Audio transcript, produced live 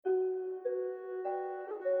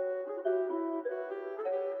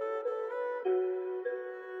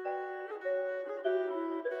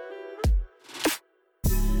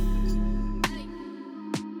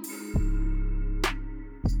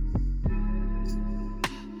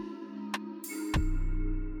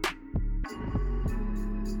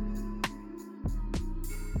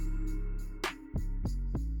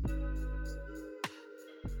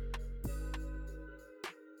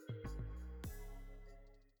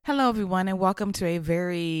Hello, everyone, and welcome to a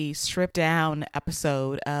very stripped down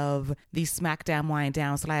episode of the SmackDown,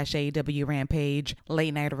 WineDown / AEW Rampage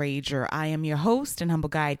Late Night Rager. I am your host and humble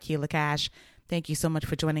guide, Keela Cash. Thank you so much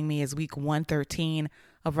for joining me as week 113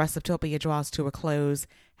 of WrestleTopia draws to a close.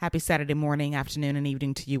 Happy Saturday morning, afternoon, and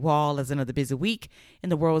evening to you all as another busy week in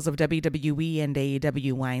the worlds of WWE and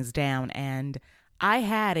AEW winds down. And I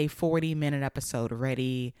had a 40-minute episode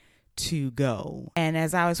ready to go. And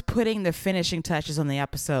as I was putting the finishing touches on the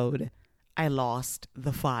episode, I lost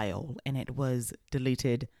the file and it was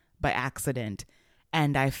deleted by accident.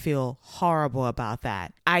 And I feel horrible about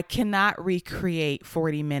that. I cannot recreate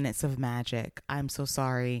 40 minutes of magic. I'm so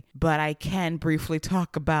sorry. But I can briefly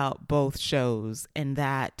talk about both shows, and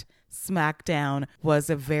that SmackDown was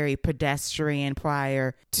a very pedestrian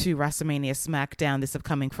prior to WrestleMania SmackDown this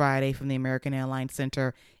upcoming Friday from the American Airlines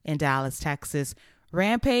Center in Dallas, Texas.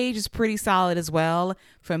 Rampage is pretty solid as well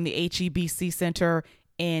from the HEBC Center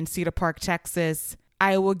in Cedar Park, Texas.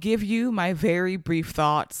 I will give you my very brief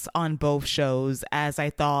thoughts on both shows, as I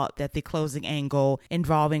thought that the closing angle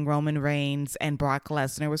involving Roman Reigns and Brock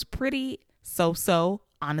Lesnar was pretty so-so,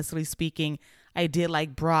 honestly speaking. I did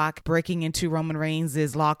like Brock breaking into Roman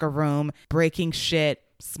Reigns' locker room, breaking shit,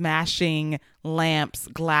 smashing lamps,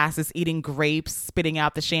 glasses, eating grapes, spitting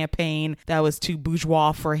out the champagne that was too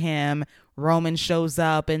bourgeois for him. Roman shows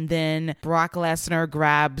up, and then Brock Lesnar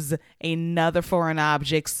grabs another foreign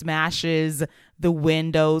object, smashes the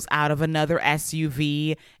windows out of another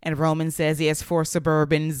SUV, and Roman says he has 4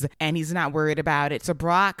 Suburbans and he's not worried about it. So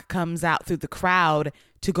Brock comes out through the crowd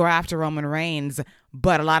to go after Roman Reigns,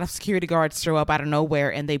 but a lot of security guards show up out of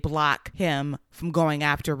nowhere and they block him from going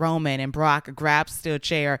after Roman, and Brock grabs a steel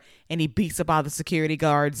chair and he beats up all the security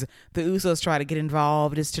guards. The Usos try to get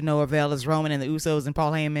involved, is to no avail, as Roman and the Usos and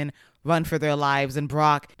Paul Heyman run for their lives, and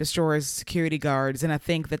Brock destroys security guards. And I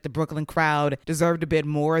think that the Brooklyn crowd deserved a bit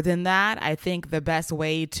more than that. I think the best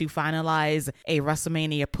way to finalize a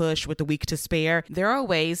WrestleMania push with the week to spare, there are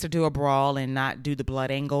ways to do a brawl and not do the blood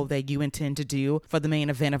angle that you intend to do for the main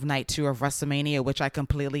event of night 2 of WrestleMania, which I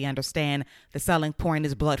completely understand. The selling point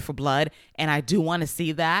is blood for blood, and I do want to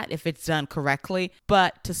see that if it's done correctly.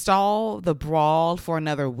 But to stall the brawl for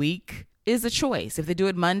another week is a choice. If they do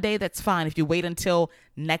it Monday, that's fine. If you wait until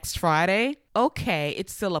next Friday, okay,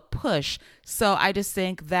 it's still a push. So I just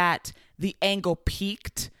think that the angle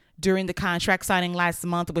peaked during the contract signing last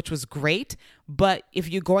month, which was great. But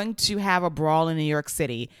if you're going to have a brawl in New York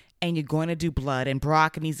City and you're going to do blood, and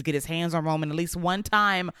Brock needs to get his hands on Roman at least one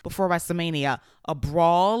time before WrestleMania, a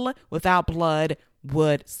brawl without blood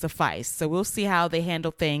would suffice. So we'll see how they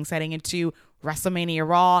handle things heading into WrestleMania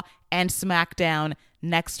Raw and SmackDown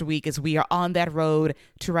next week, as we are on that road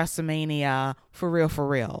to WrestleMania for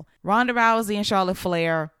real. Ronda Rousey and Charlotte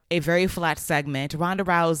Flair, a very flat segment. Ronda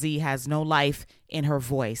Rousey has no life in her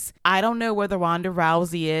voice. I don't know where the Ronda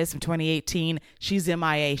Rousey is from 2018. She's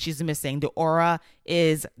MIA. She's missing. The aura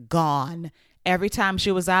is gone. Every time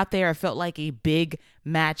she was out there, it felt like a big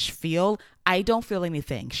match feel. I don't feel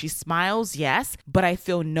anything. She smiles, yes, but I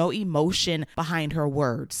feel no emotion behind her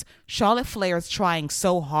words. Charlotte Flair is trying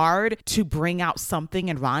so hard to bring out something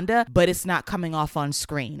in Ronda, but it's not coming off on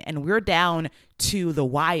screen. And we're down to the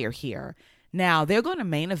wire here. Now, they're going to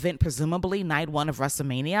main event, presumably, night 1 of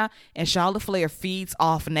WrestleMania, and Charlotte Flair feeds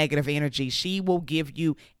off negative energy. She will give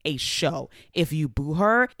you a show. If you boo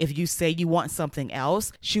her, if you say you want something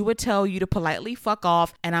else, she would tell you to politely fuck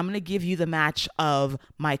off, and I'm going to give you the match of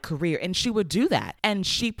my career. And she would do that. And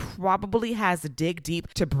she probably has to dig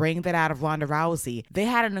deep to bring that out of Ronda Rousey. They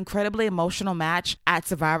had an incredibly emotional match at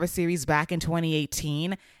Survivor Series back in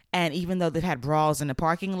 2018. And even though they've had brawls in the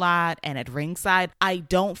parking lot and at ringside, I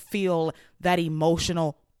don't feel that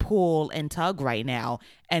emotional pull and tug right now.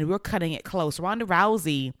 And we're cutting it close. Ronda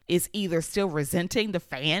Rousey is either still resenting the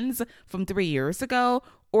fans from 3 years ago,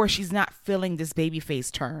 or she's not feeling this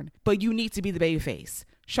babyface turn. But you need to be the babyface.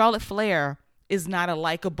 Charlotte Flair is not a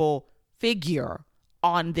likable figure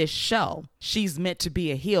on this show. She's meant to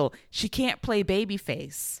be a heel. She can't play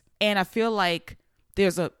babyface. And I feel like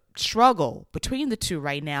there's a struggle between the two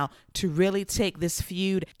right now to really take this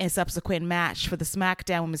feud and subsequent match for the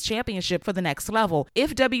SmackDown Women's Championship for the next level.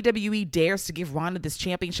 If WWE dares to give Ronda this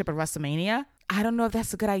championship at WrestleMania, I don't know if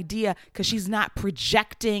that's a good idea, because she's not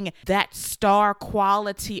projecting that star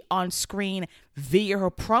quality on screen via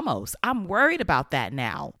her promos. I'm worried about that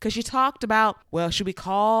now, because she talked about, well, should we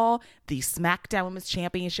call the SmackDown Women's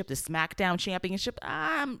Championship the SmackDown Championship?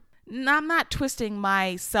 I'm not twisting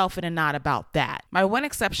myself in a knot about that. My one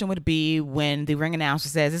exception would be when the ring announcer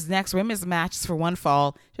says this next women's match is for one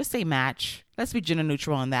fall. Just say match. Let's be gender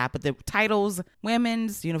neutral on that. But the titles,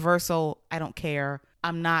 women's, universal, I don't care.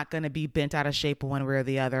 I'm not going to be bent out of shape one way or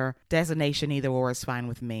the other. Designation either or is fine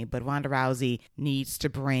with me. But Ronda Rousey needs to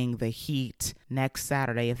bring the heat next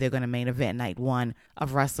Saturday if they're going to main event night 1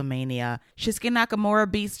 of WrestleMania. Shinsuke Nakamura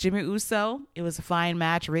beats Jimmy Uso. It was a fine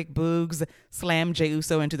match. Rick Boogs slammed Jey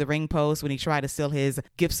Uso into the ring post when he tried to steal his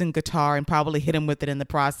Gibson guitar and probably hit him with it in the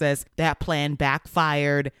process. That plan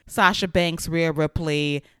backfired. Sasha Banks, Rhea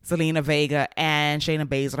Ripley, Zelina Vega, and Shayna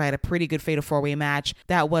Baszler had a pretty good fatal 4-way match.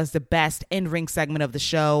 That was the best in-ring segment of the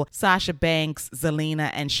show. Sasha Banks,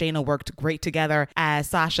 Zelina, and Shayna worked great together as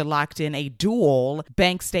Sasha locked in a dual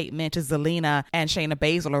Banks statement to Zelina and Shayna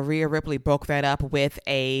Baszler. Rhea Ripley broke that up with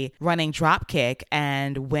a running drop kick,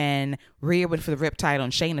 and when Rhea went for the riptide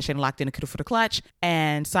on Shayna locked in a for the clutch,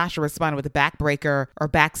 and Sasha responded with a backbreaker, or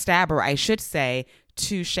backstabber, I should say,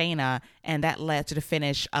 to Shayna, and that led to the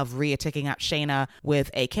finish of Rhea taking out Shayna with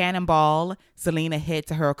a cannonball. Zelina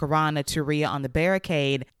hits her Hurricanrana to Rhea on the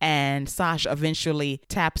barricade, and Sasha eventually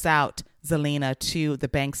taps out Zelina to the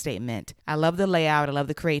bank statement. I love the layout. I love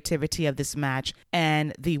the creativity of this match.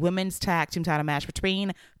 And the women's tag team title match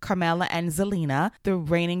between Carmella and Zelina, the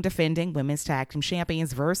reigning defending women's tag team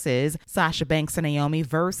champions, versus Sasha Banks and Naomi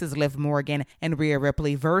versus Liv Morgan and Rhea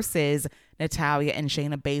Ripley versus Natalya and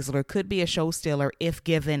Shayna Baszler, could be a show stealer if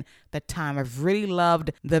given the time. I've really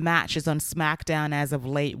loved the matches on SmackDown as of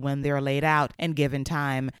late when they're laid out and given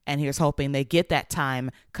time. And here's hoping they get that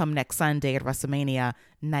time come next Sunday at WrestleMania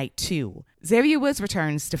Night 2. Xavier Woods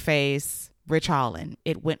returns to face Rich Holland.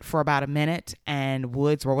 It went for about a minute and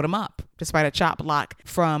Woods rolled him up despite a chop block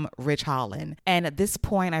from Rich Holland. And at this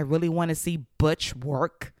point, I really want to see Butch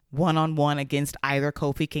work one-on-one against either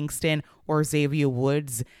Kofi Kingston or Xavier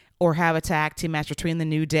Woods, or have a tag team match between the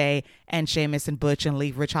New Day and Sheamus and Butch and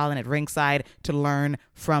leave Rich Holland at ringside to learn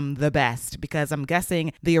from the best. Because I'm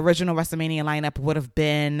guessing the original WrestleMania lineup would have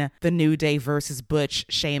been the New Day versus Butch,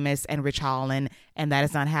 Sheamus, and Rich Holland. And that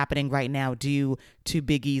is not happening right now due to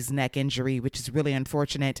Big E's neck injury, which is really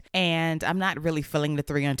unfortunate. And I'm not really feeling the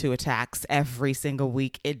 3-on-2 attacks every single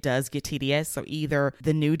week. It does get tedious. So either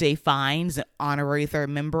the New Day finds an honorary third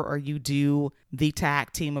member, or you do the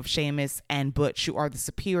tag team of Sheamus and Butch, who are the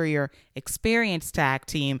superior experienced tag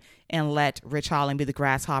team, and let Rich Holland be the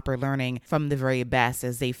grasshopper, learning from the very best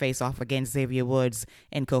as they face off against Xavier Woods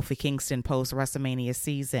and Kofi Kingston post WrestleMania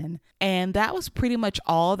season. And that was pretty much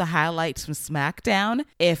all the highlights from SmackDown.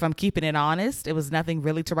 If I'm keeping it honest, it was nothing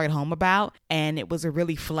really to write home about, and it was a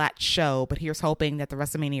really flat show. But here's hoping that the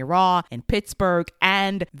WrestleMania Raw in Pittsburgh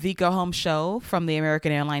and the Go Home show from the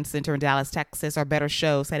American Airlines Center in Dallas, Texas are better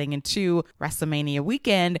shows heading into WrestleMania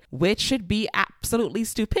weekend, which should be absolutely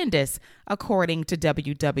stupendous according to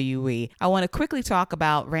WWE. I want to quickly talk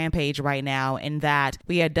about Rampage right now, in that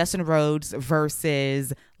we had Dustin Rhodes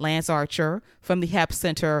versus Lance Archer from the Hep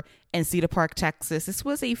Center in Cedar Park, Texas. This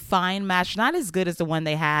was a fine match, not as good as the one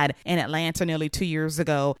they had in Atlanta nearly 2 years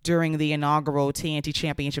ago during the inaugural TNT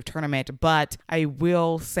Championship tournament, but I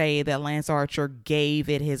will say that Lance Archer gave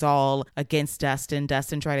it his all against Dustin.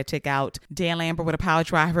 Dustin tried to take out Dan Lambert with a power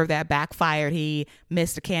driver that backfired. He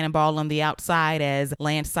missed a cannonball on the outside as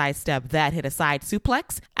Lance sidestepped that, hit a side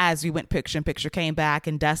suplex. As we went picture-in-picture, came back,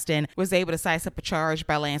 and Dustin was able to sidestep a charge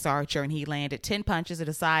by Lance Archer, and he landed 10 punches at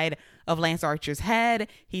the side of Lance Archer's head.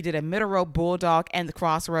 He did a middle rope bulldog and the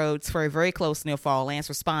crossroads for a very close near fall. Lance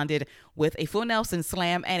responded with a full Nelson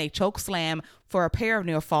slam and a choke slam for a pair of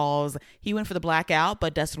near falls. He went for the blackout,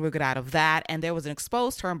 but Dustin wiggled out of that, and there was an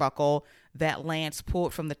exposed turnbuckle that Lance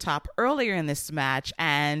pulled from the top earlier in this match,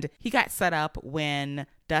 and he got set up when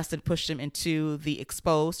Dustin pushed him into the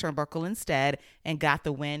exposed turnbuckle instead and got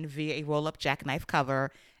the win via a roll-up jackknife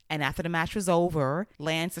cover. And after the match was over,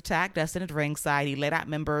 Lance attacked Dustin at ringside. He laid out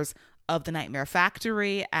members of the Nightmare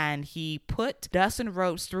Factory, and he put Dustin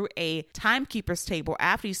Rhodes through a timekeeper's table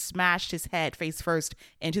after he smashed his head face first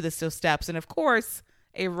into the steel steps. And of course,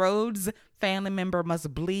 a Rhodes family member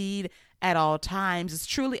must bleed at all times. It's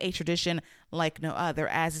truly a tradition like no other,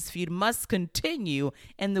 as this feud must continue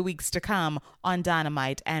in the weeks to come on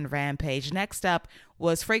Dynamite and Rampage. Next up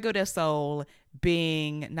was Fuego del Sol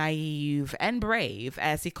being naive and brave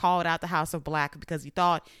as he called out the House of Black because he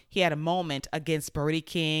thought he had a moment against Brody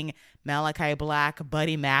King, Malachi Black,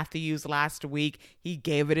 Buddy Matthews last week. He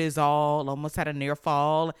gave it his all, almost had a near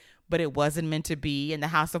fall, but it wasn't meant to be, and the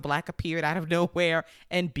House of Black appeared out of nowhere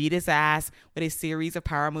and beat his ass with a series of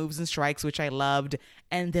power moves and strikes, which I loved.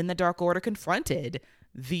 And then the Dark Order confronted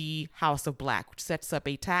the House of Black, which sets up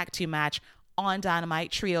a tag team match on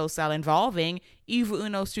Dynamite trio style involving Evil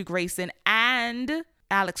Uno, Stu Grayson, and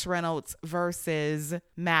Alex Reynolds versus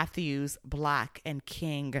Matthews, Black, and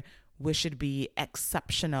King, which should be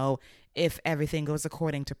exceptional. if everything goes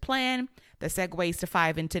according to plan. The segues to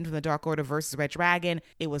 5 and 10 from the Dark Order versus Red Dragon.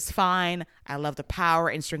 It was fine. I love the power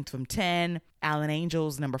and strength from 10. Alan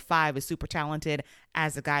Angels, number 5, is super talented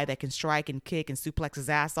as a guy that can strike and kick and suplex his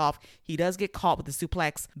ass off. He does get caught with the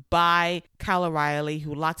suplex by Kyle O'Reilly,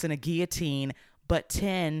 who locks in a guillotine, but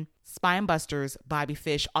 10 spinebusters Bobby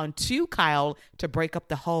Fish onto Kyle to break up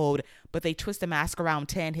the hold, but they twist the mask around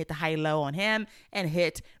 10, hit the high-low on him, and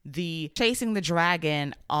hit the Chasing the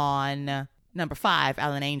Dragon on number 5,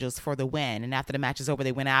 Alan Angels, for the win. And after the match is over,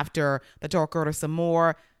 they went after the Dark Order some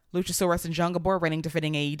more. Luchasaurus and Jungle Boy, reigning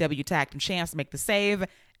defending AEW Tag Team Champs, make the save.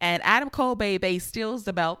 And Adam Cole Bay steals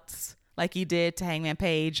the belts like he did to Hangman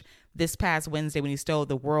Page this past Wednesday when he stole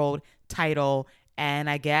the world title. And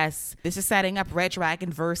I guess this is setting up Red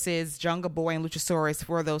Dragon versus Jungle Boy and Luchasaurus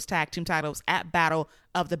for those tag team titles at Battle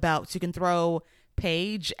of the Belts. You can throw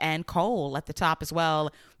Page and Cole at the top as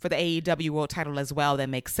well for the AEW World title as well. That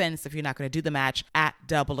makes sense if you're not going to do the match at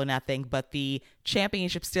Double or Nothing. But the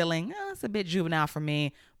championship stealing, it's a bit juvenile for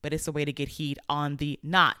me, but it's a way to get heat on the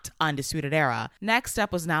not undisputed era. Next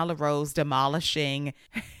up was Nyla Rose demolishing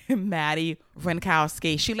Maddie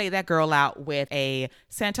Wrenkowski. She laid that girl out with a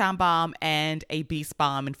senton bomb and a beast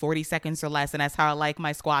bomb in 40 seconds or less, and that's how I like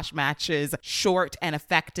my squash matches, short and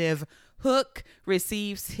effective. Hook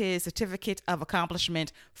receives his certificate of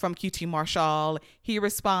accomplishment from QT Marshall. He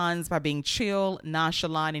responds by being chill,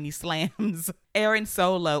 nonchalant, and he slams Aaron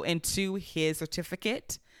Solo into his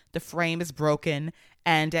certificate. The frame is broken,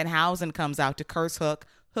 and Danhausen comes out to curse Hook.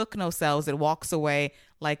 Hook no sells it, walks away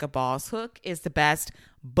like a boss. Hook is the best,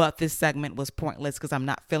 but this segment was pointless because I'm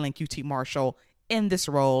not feeling QT Marshall in this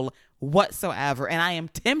role whatsoever. And I am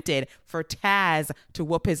tempted for Taz to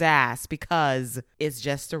whoop his ass because it's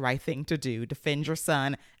just the right thing to do. Defend your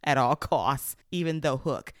son at all costs, even though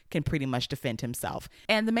Hook can pretty much defend himself.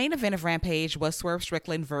 And the main event of Rampage was Swerve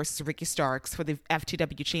Strickland versus Ricky Starks for the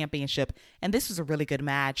FTW Championship. And this was a really good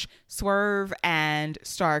match. Swerve and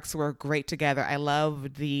Starks were great together. I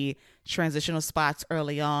loved the transitional spots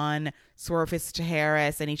early on. Swerve hits to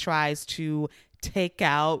Harris and he tries to take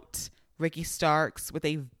out Ricky Starks with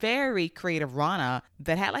a very creative Rana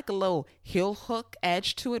that had like a little heel hook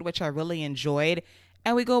edge to it, which I really enjoyed.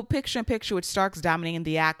 And we go picture in picture with Starks dominating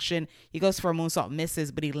the action. He goes for a moonsault,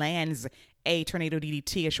 misses, but he lands a tornado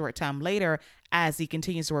DDT a short time later as he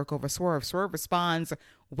continues to work over Swerve. Swerve responds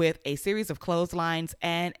with a series of clotheslines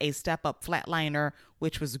and a step-up flatliner,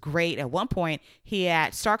 which was great. At one point, he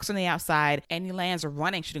had Starks on the outside, and he lands a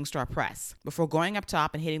running shooting star press before going up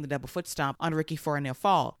top and hitting the double foot stomp on Ricky for a near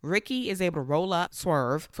fall. Ricky is able to roll up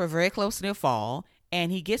Swerve for a very close to near fall,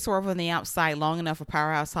 and he gets Swerve on the outside long enough for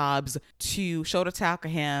Powerhouse Hobbs to shoulder tackle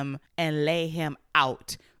him and lay him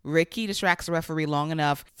out. Ricky distracts the referee long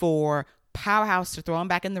enough for Powerhouse to throw him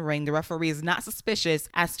back in the ring. The referee is not suspicious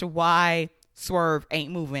as to why Swerve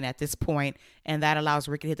ain't moving at this point, and that allows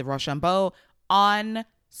Ricky to hit the Rochambeau on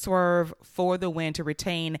Swerve for the win to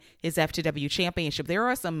retain his FTW championship. There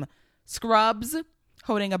are some scrubs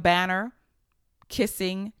holding a banner,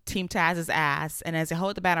 kissing Team Taz's ass, and as they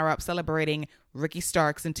hold the banner up celebrating Ricky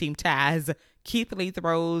Starks and Team Taz, Keith Lee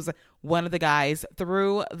throws one of the guys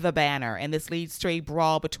through the banner, and this leads to a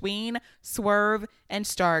brawl between Swerve and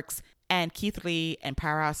Starks and Keith Lee and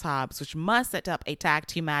Powerhouse Hobbs, which must set up a tag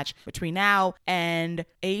team match between now and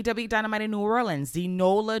AEW Dynamite in New Orleans, the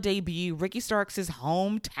NOLA debut, Ricky Starks'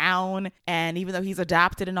 hometown. And even though he's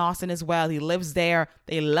adopted in Austin as well, he lives there.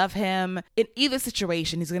 They love him. In either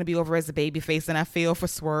situation, he's going to be over as a babyface, and I feel for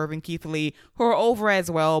Swerve and Keith Lee, who are over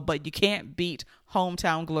as well, but you can't beat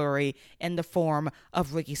hometown glory in the form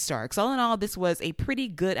of Ricky Starks. All in all, this was a pretty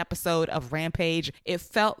good episode of Rampage. It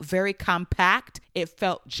felt very compact. It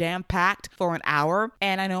felt jam-packed for an hour.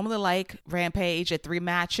 And I normally like Rampage at 3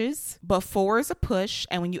 matches, but 4 is a push.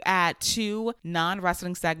 And when you add 2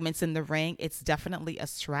 non-wrestling segments in the ring, it's definitely a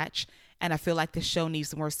stretch. And I feel like the show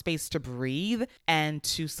needs more space to breathe and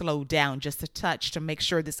to slow down just a touch to make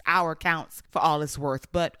sure this hour counts for all it's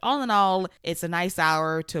worth. But all in all, it's a nice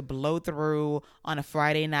hour to blow through on a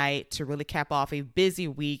Friday night to really cap off a busy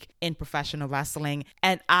week in professional wrestling.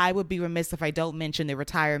 And I would be remiss if I don't mention the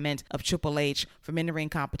retirement of Triple H from in-ring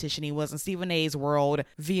competition. He was in Stephen A's World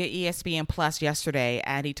via ESPN Plus yesterday,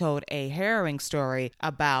 and he told a harrowing story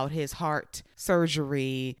about his heart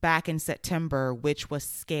surgery back in September, which was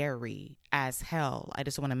scary as hell. I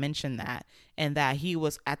just want to mention that. And that he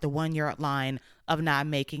was at the 1-yard line of not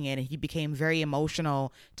making it. And he became very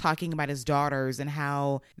emotional talking about his daughters and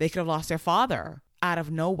how they could have lost their father out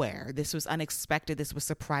of nowhere. This was unexpected. This was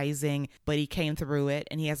surprising, but he came through it,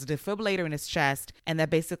 and he has a defibrillator in his chest, and that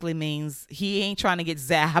basically means he ain't trying to get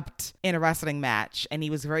zapped in a wrestling match, and he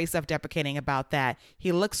was very self-deprecating about that.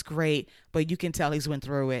 He looks great, but you can tell he's went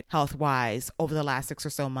through it health-wise over the last 6 or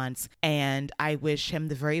so months, and I wish him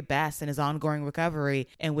the very best in his ongoing recovery,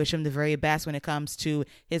 and wish him the very best when it comes to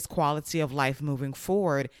his quality of life moving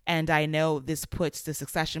forward. And I know this puts the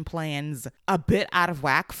succession plans a bit out of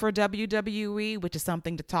whack for WWE, which is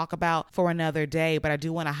something to talk about for another day, but I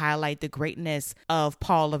do want to highlight the greatness of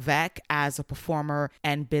Paul Levesque as a performer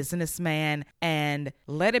and businessman, and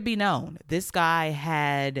let it be known, this guy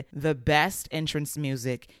had the best entrance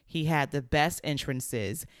music. He had the best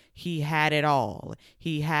entrances. He had it all.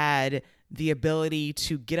 He had the ability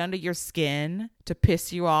to get under your skin, to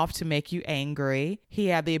piss you off, to make you angry. He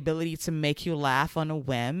had the ability to make you laugh on a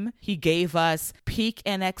whim. He gave us peak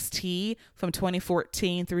NXT from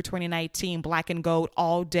 2014 through 2019, black and gold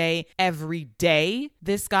all day, every day.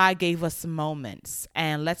 This guy gave us moments.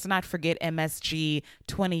 And let's not forget MSG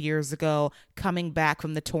 20 years ago, coming back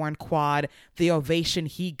from the torn quad, the ovation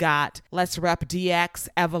he got. Let's rep DX,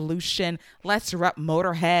 Evolution. Let's rep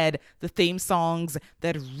Motorhead, the theme songs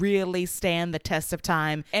that really stand the test of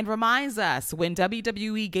time, and reminds us when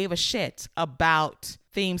WWE gave a shit about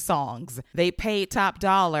theme songs. They paid top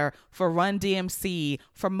dollar for Run DMC,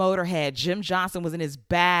 for Motorhead. Jim Johnson was in his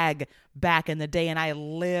bag back in the day, and I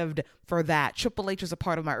lived for that. Triple H was a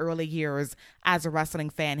part of my early years as a wrestling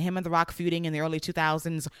fan. Him and The Rock feuding in the early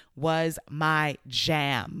 2000s was my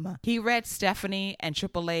jam. He read Stephanie and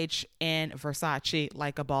Triple H in Versace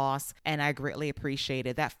like a boss, and I greatly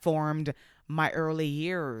appreciated that. Formed my early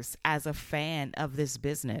years as a fan of this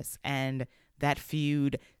business, and that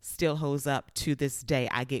feud still holds up to this day.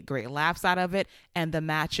 I get great laughs out of it, and the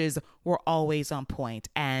matches were always on point.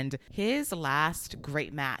 And his last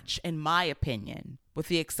great match, in my opinion, with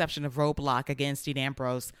the exception of Roadblock against Dean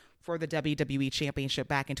Ambrose for the WWE Championship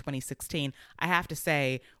back in 2016, I have to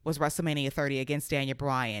say, was WrestleMania 30 against Daniel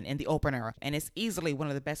Bryan in the opener. And it's easily one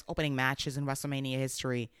of the best opening matches in WrestleMania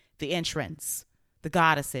history. The entrance, the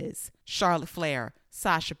goddesses, Charlotte Flair,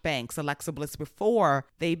 Sasha Banks, Alexa Bliss, before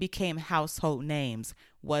they became household names,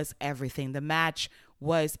 was everything. The match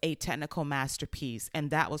was a technical masterpiece, and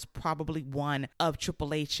that was probably one of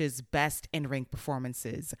Triple H's best in-ring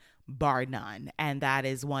performances, bar none. And that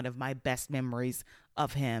is one of my best memories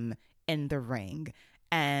of him in the ring.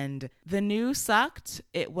 And the news sucked.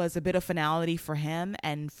 It was a bit of finality for him,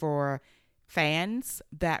 and for fans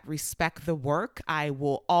that respect the work, I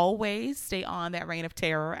will always stay on that Reign of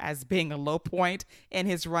Terror as being a low point in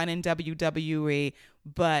his run in WWE,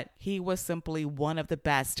 but he was simply one of the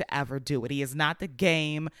best to ever do it. He is not the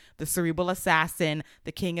game, the cerebral assassin,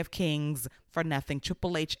 the king of kings for nothing.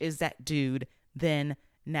 Triple H is that dude then,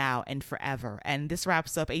 now, and forever. And this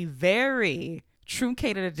wraps up a very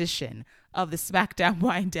truncated edition of the SmackDown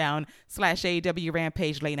WineDown / AEW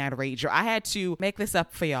Rampage Late Night Rager. I had to make this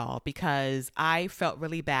up for y'all because I felt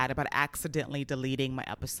really bad about accidentally deleting my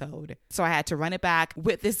episode. So I had to run it back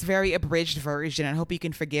with this very abridged version, and I hope you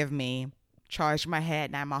can forgive me. Charge my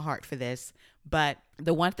head, not my heart for this. But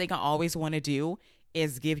the one thing I always want to do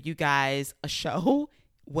is give you guys a show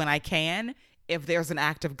when I can. If there's an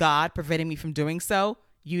act of God preventing me from doing so,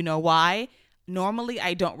 you know why. Normally,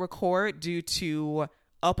 I don't record due to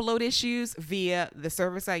upload issues via the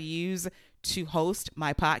service I use to host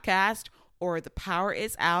my podcast, or the power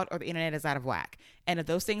is out, or the internet is out of whack. And if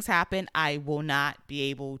those things happen, I will not be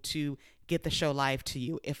able to get the show live to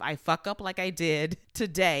you. If I fuck up like I did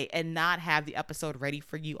today and not have the episode ready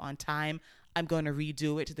for you on time, I'm going to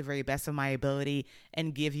redo it to the very best of my ability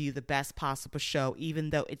and give you the best possible show, even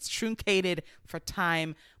though it's truncated for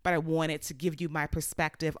time. But I wanted to give you my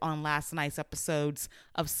perspective on last night's episodes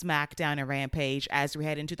of SmackDown and Rampage as we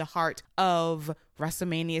head into the heart of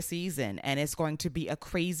WrestleMania season. And it's going to be a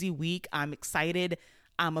crazy week. I'm excited.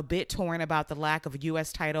 I'm a bit torn about the lack of a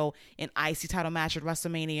U.S. title and IC title match at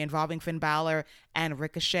WrestleMania involving Finn Balor and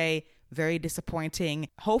Ricochet. Very disappointing.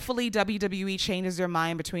 Hopefully WWE changes their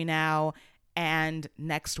mind between now and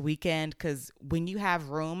next weekend, because when you have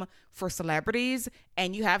room for celebrities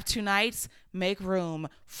and you have 2 nights, make room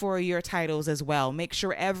for your titles as well. Make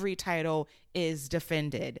sure every title is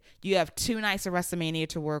defended. You have 2 nights of WrestleMania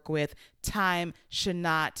to work with. Time should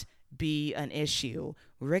not be an issue.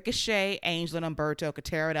 Ricochet, Angel, and Humberto could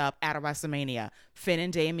tear it up at a WrestleMania. Finn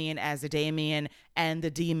and Damian as the Damian and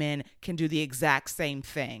the Demon can do the exact same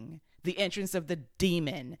thing. The entrance of the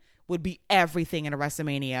Demon would be everything in a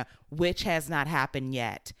WrestleMania, which has not happened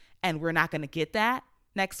yet. And we're not going to get that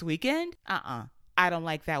next weekend? I don't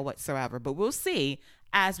like that whatsoever, but we'll see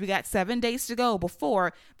as we got 7 days to go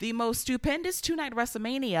before the most stupendous two-night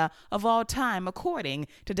WrestleMania of all time, according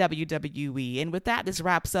to WWE. And with that, this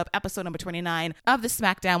wraps up episode number 29 of the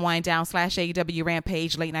SmackDown WineDown / AEW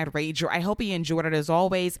Rampage Late Night Rager. I hope you enjoyed it as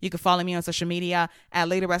always. You can follow me on social media at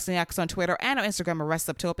Later Wrestling X on Twitter and on Instagram at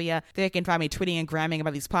WrestleTopia. There you can find me tweeting and gramming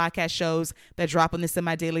about these podcast shows that drop on this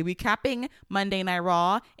semi-daily recapping Monday Night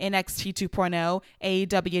Raw, NXT 2.0,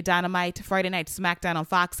 AEW Dynamite, Friday Night SmackDown on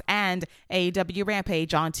Fox, and AEW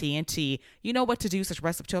Rampage on TNT. You know what to do, such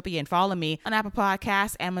WrestleTopia, and follow me on Apple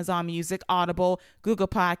Podcasts, Amazon Music, Audible, Google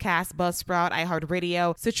Podcasts, Buzzsprout,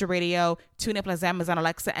 iHeartRadio, Stitcher Radio, TuneIn Plus, Amazon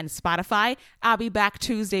Alexa, and Spotify. I'll be back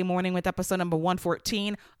Tuesday morning with episode number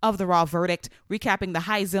 114 of The Raw Verdict, recapping the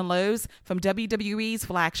highs and lows from WWE's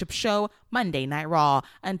flagship show, Monday Night Raw.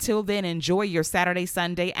 Until then, enjoy your Saturday,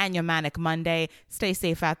 Sunday, and your Manic Monday. Stay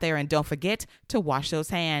safe out there, and don't forget to wash those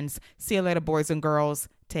hands. See you later, boys and girls.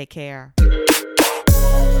 Take care.